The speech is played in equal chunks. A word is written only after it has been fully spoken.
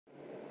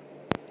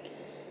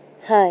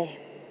Hi,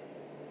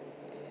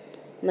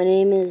 my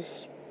name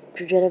is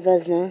Georgetta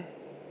Vezina,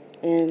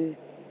 and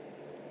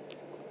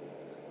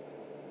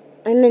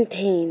I'm in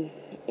pain,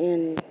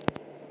 and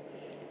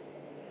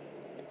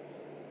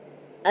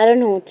I don't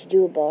know what to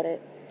do about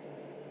it.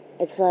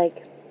 It's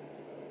like,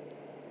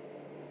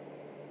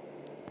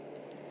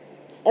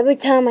 every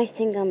time I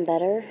think I'm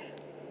better,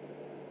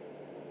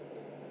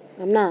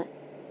 I'm not.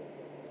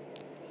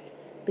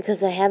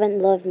 Because I haven't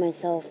loved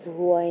myself for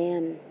who I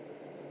am.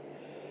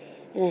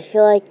 And I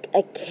feel like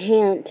I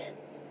can't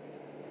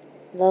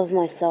love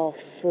myself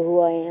for who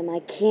I am. I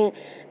can't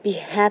be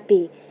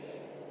happy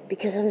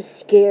because I'm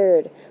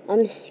scared.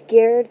 I'm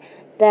scared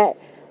that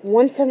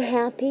once I'm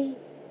happy,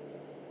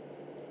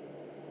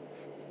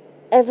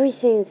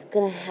 everything's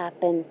going to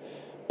happen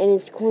and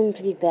it's going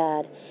to be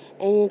bad.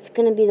 And it's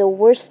going to be the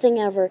worst thing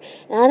ever.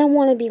 And I don't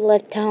want to be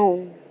let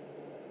down.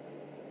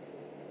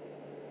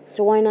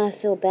 So why not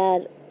feel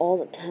bad all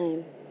the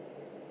time?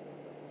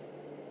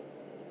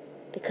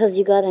 Because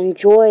you got to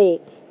enjoy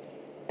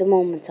the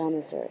moments on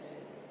this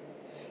earth.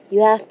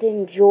 You have to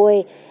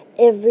enjoy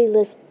every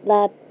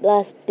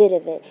last bit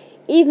of it.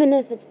 Even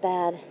if it's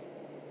bad.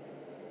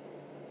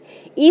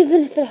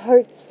 Even if it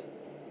hurts.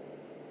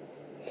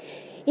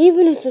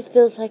 Even if it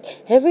feels like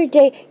every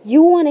day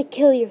you want to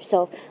kill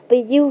yourself, but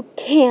you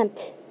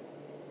can't.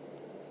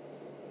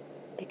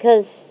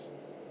 Because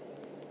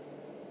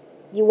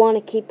you want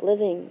to keep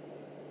living.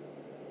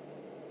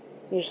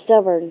 You're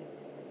stubborn,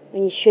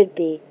 and you should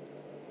be.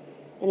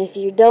 And if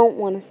you don't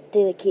want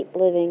to keep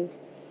living,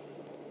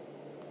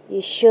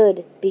 you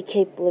should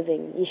keep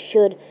living. You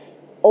should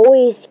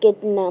always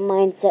get in that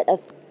mindset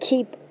of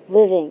keep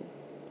living.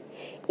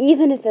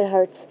 Even if it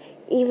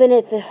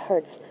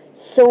hurts,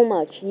 so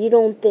much, you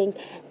don't think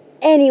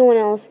anyone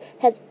else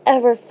has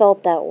ever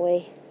felt that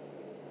way.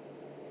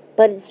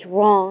 But it's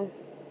wrong.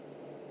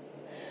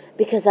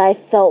 Because I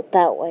felt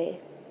that way.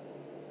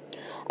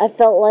 I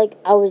felt like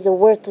I was a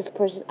worthless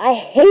person. I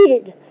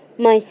hated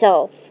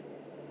myself.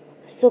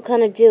 I still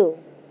kind of do.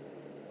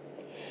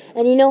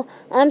 And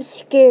I'm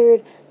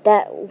scared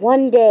that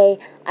one day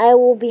I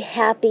will be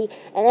happy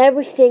and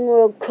everything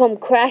will come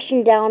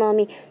crashing down on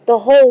me. The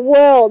whole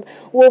world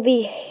will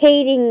be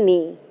hating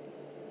me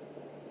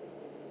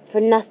for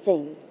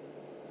nothing.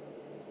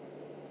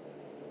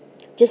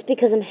 Just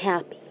because I'm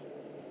happy.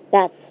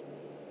 That's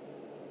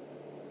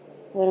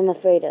what I'm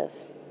afraid of.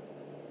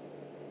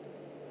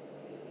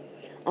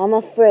 I'm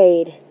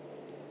afraid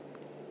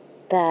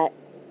that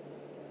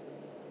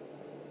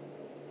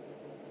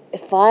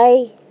if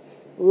I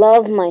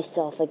love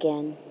myself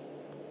again,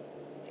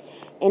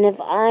 and if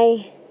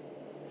I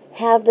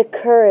have the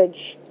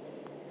courage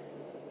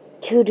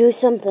to do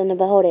something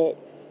about it,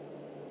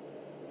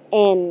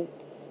 and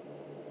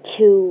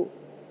to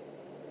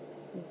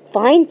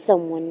find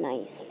someone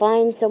nice,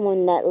 find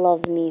someone that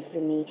loves me for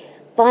me,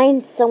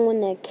 find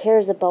someone that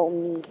cares about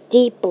me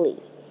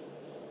deeply,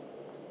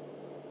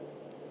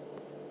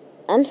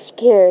 I'm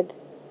scared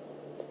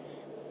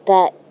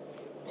that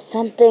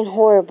something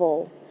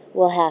horrible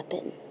will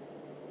happen.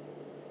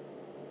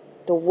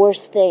 The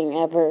worst thing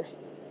ever.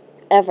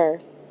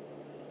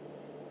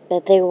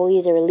 That they will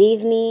either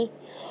leave me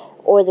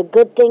or the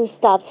good thing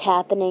stops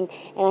happening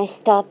and I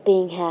stop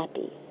being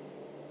happy.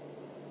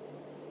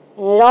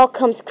 And it all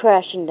comes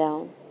crashing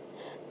down.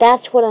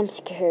 That's what I'm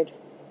scared.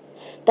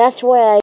 That's why